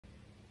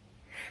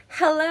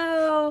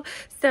Hello!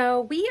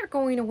 So we are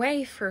going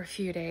away for a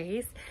few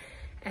days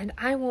and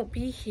I won't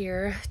be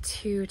here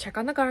to check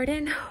on the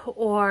garden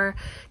or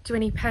do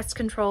any pest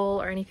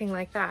control or anything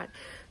like that.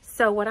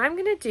 So what I'm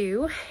gonna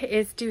do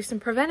is do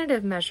some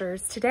preventative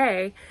measures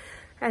today,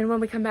 and when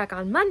we come back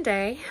on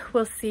Monday,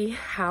 we'll see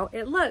how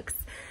it looks.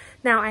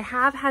 Now I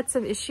have had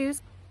some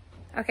issues.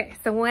 Okay,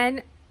 so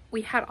when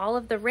we had all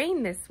of the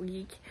rain this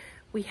week,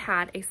 we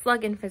had a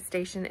slug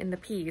infestation in the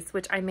peas,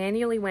 which I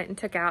manually went and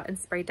took out and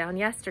sprayed down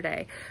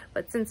yesterday.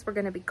 But since we're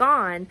gonna be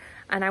gone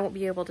and I won't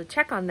be able to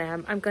check on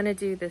them, I'm gonna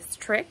do this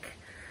trick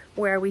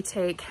where we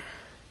take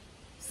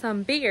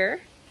some beer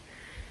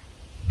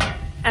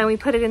and we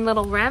put it in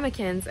little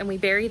ramekins and we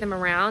bury them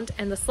around,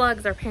 and the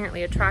slugs are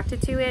apparently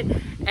attracted to it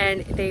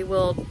and they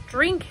will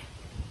drink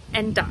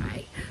and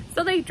die.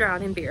 So they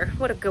drown in beer.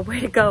 What a good way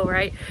to go,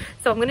 right?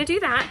 So I'm gonna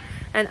do that.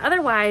 And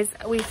otherwise,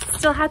 we've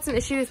still had some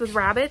issues with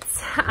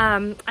rabbits.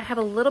 I have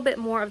a little bit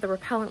more of the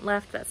repellent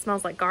left that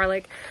smells like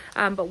garlic.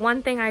 But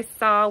one thing I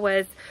saw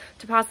was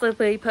to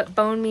possibly put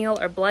bone meal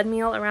or blood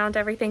meal around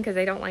everything because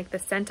they don't like the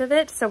scent of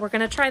it. So we're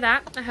gonna try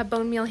that. I have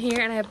bone meal here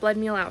and I have blood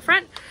meal out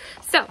front.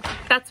 So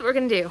that's what we're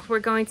gonna do. We're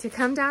going to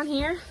come down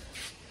here,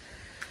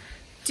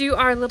 do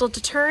our little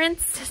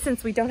deterrence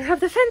since we don't have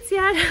the fence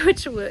yet,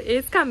 which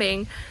is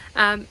coming.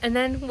 And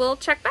then we'll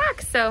check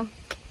back. So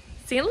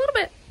see you in a little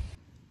bit.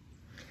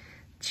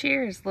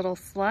 Cheers, little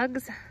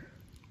slugs.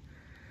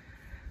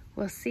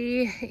 We'll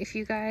see if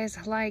you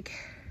guys like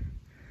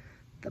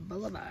the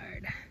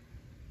boulevard.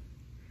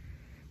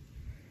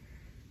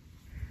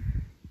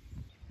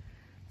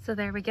 So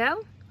there we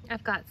go.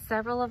 I've got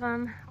several of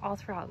them all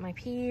throughout my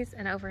peas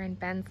and over in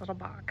Ben's little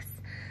box.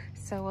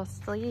 So we'll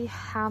see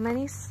how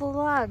many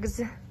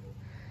slugs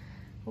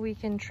we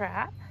can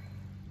trap.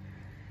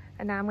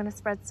 And now I'm gonna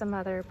spread some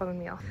other bone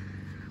meal.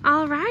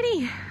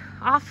 Alrighty,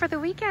 off for the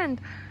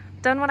weekend.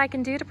 Done what I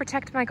can do to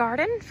protect my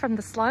garden from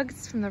the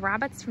slugs, from the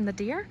rabbits, from the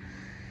deer.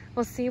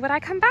 We'll see what I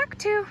come back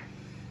to.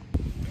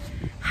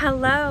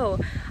 Hello,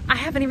 I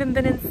haven't even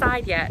been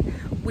inside yet.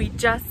 We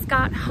just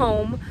got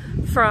home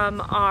from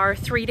our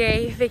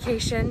 3-day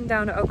vacation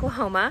down to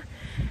Oklahoma,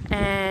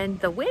 and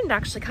the wind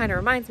actually kind of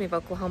reminds me of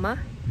Oklahoma.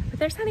 But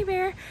there's Honey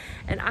Bear,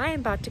 and I am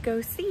about to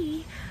go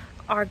see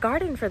our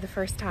garden for the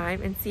first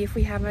time and see if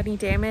we have any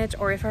damage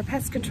or if our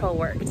pest control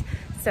worked.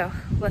 So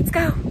let's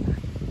go.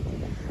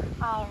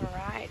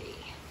 Alrighty.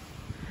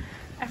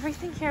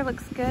 Everything here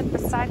looks good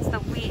besides the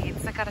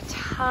weeds. I got a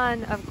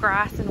ton of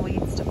grass and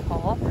weeds to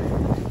pull,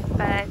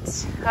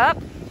 but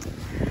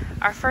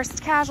our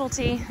first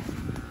casualty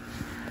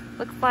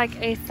looks like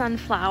a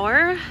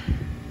sunflower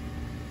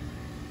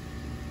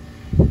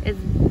is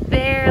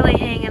barely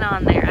hanging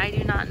on there. I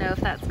do not know if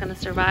that's going to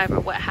survive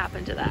or what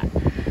happened to that.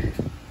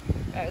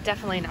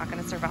 Definitely not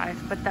going to survive,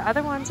 but the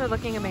other ones are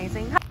looking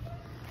amazing.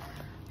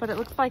 But it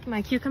looks like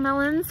my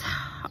cucamelons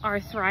are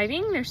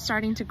thriving. They're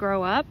starting to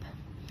grow up.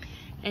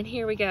 And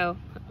here we go.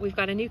 We've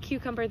got a new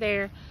cucumber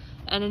there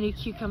and a new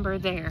cucumber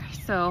there.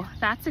 So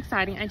that's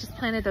exciting. I just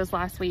planted those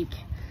last week.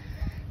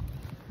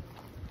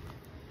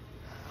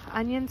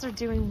 Onions are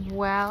doing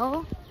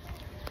well.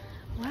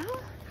 Well,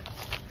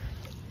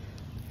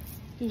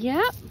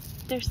 yep,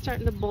 they're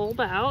starting to bulb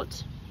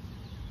out.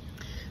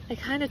 They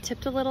kind of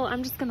tipped a little.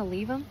 I'm just gonna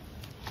leave them.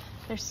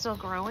 They're still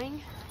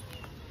growing.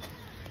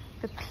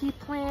 The pea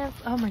plants,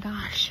 oh my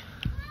gosh.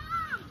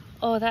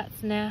 Oh,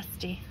 that's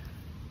nasty.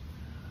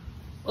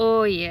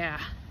 Oh yeah,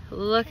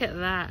 look at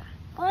that.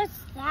 What's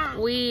that?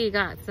 We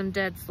got some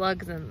dead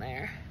slugs in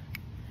there.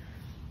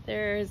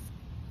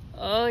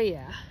 Oh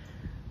yeah.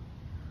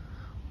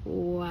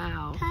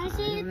 Wow. I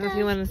don't know if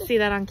you want to see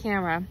that on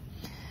camera.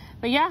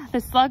 But yeah,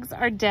 the slugs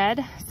are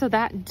dead, so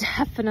that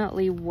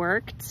definitely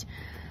worked.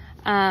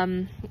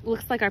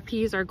 Looks like our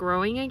peas are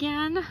growing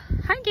again.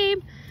 Hi,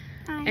 Gabe.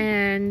 Hi.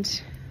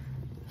 And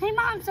hey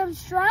Mom, some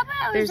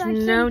strawberries. There's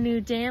no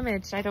new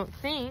damage, I don't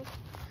think.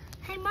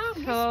 Hey Mom,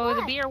 guess So what?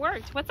 the beer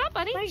worked. What's up,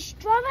 buddy? One of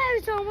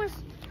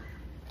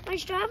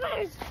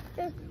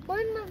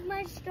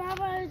my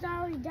strawberries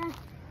already died.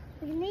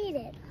 We need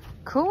it.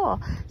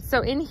 Cool.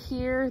 So in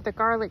here, the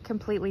garlic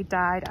completely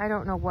died. I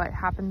don't know what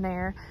happened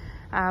there,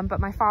 but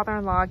my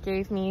father-in-law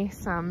gave me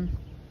some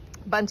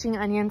bunching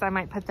onions. I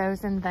might put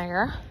those in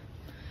there.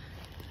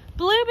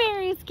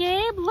 Blueberries,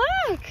 Gabe,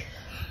 look.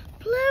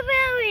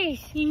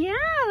 Blueberries. Yeah,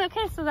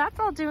 okay, so that's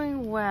all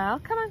doing well.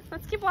 Come on,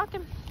 let's keep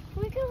walking.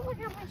 We can look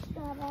at my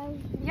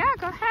strawberries. Yeah,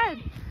 go ahead.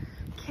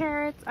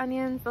 Carrots,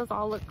 onions, those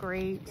all look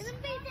great.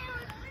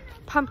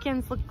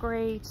 Pumpkins look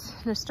great.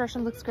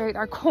 Nasturtium looks great.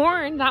 Our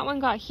corn, that one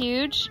got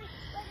huge.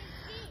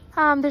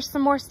 There's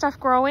some more stuff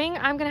growing.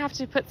 I'm gonna have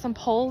to put some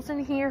poles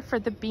in here for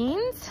the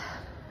beans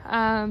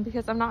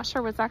because I'm not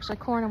sure what's actually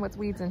corn and what's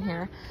weeds in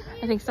here.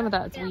 I think some of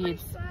that's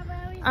weeds.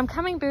 I'm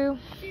coming, boo.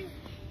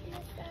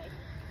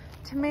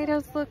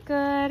 Tomatoes look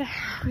good.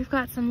 We've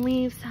got some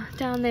leaves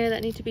down there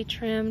that need to be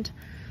trimmed.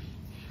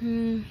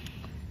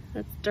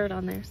 That's dirt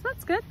on there, so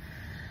that's good.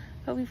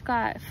 But we've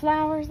got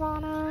flowers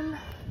on them.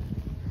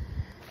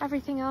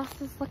 Everything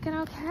else is looking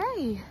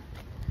okay.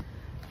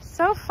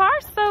 So far,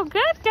 so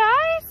good,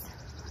 guys.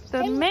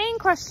 The main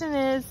question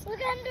is... Look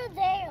under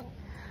there.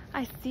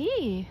 I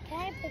see. Can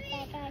I pick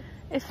that guy?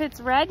 If it's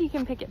red, you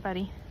can pick it,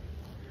 buddy.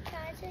 Can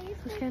I show you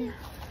Looking something?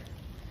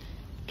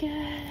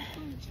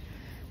 good.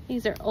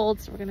 These are old,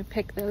 so we're gonna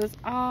pick those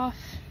off.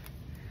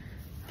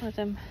 Let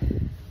them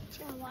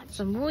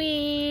some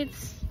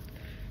weeds.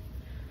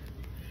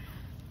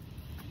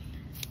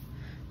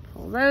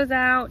 Pull those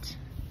out.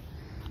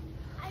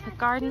 The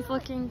garden's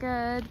looking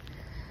good.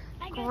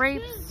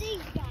 Grapes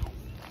These guys.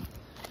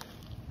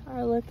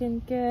 are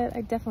looking good.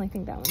 I definitely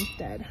think that one's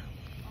dead.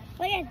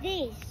 Look at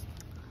these.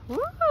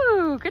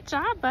 Woo! Good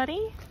job,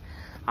 buddy.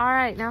 All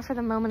right, now for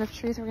the moment of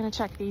truth, we're gonna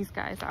check these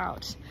guys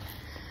out.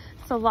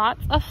 So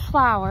lots of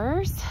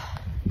flowers.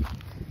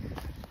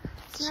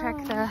 Let's check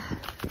the,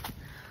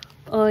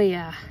 oh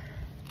yeah.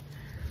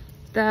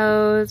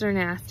 Those are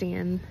nasty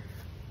and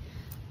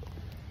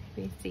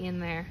you see in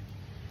there.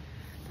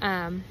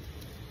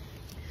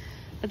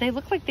 But they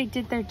look like they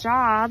did their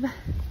job.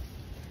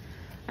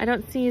 I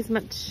don't see as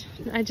much,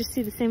 I just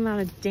see the same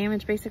amount of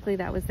damage basically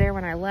that was there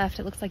when I left.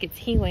 It looks like it's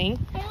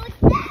healing. Hey, look at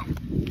that.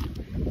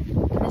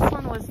 This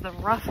one was the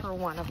rougher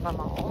one of them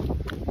all.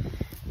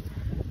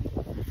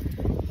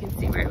 You can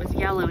see where it was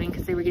yellowing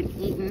because they were getting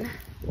eaten.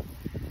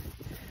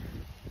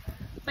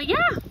 But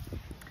yeah,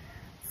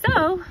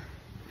 so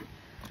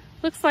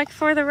looks like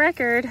for the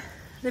record,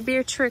 the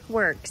beer trick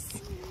works.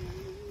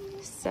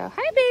 So,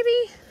 hi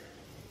baby.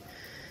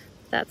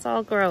 That's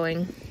all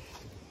growing.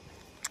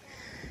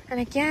 And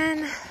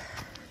again,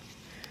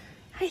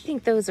 I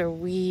think those are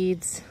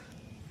weeds.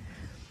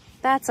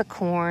 That's a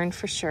corn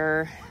for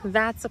sure.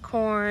 That's a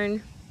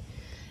corn,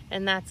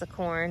 and that's a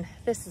corn.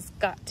 This has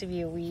got to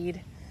be a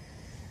weed.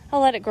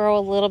 I'll let it grow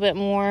a little bit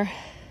more.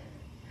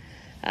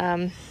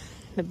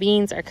 The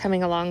beans are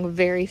coming along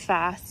very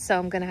fast, so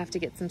I'm gonna have to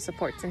get some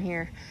supports in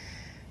here.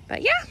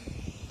 But yeah,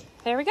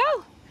 there we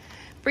go.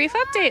 Brief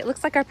update.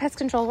 Looks like our pest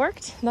control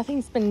worked.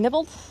 Nothing's been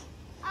nibbled.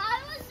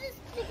 I was just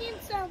picking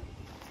some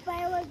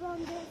spiders on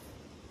this.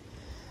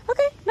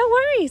 Okay, no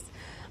worries.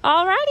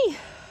 Alrighty.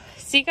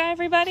 See you guys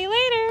everybody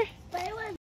later.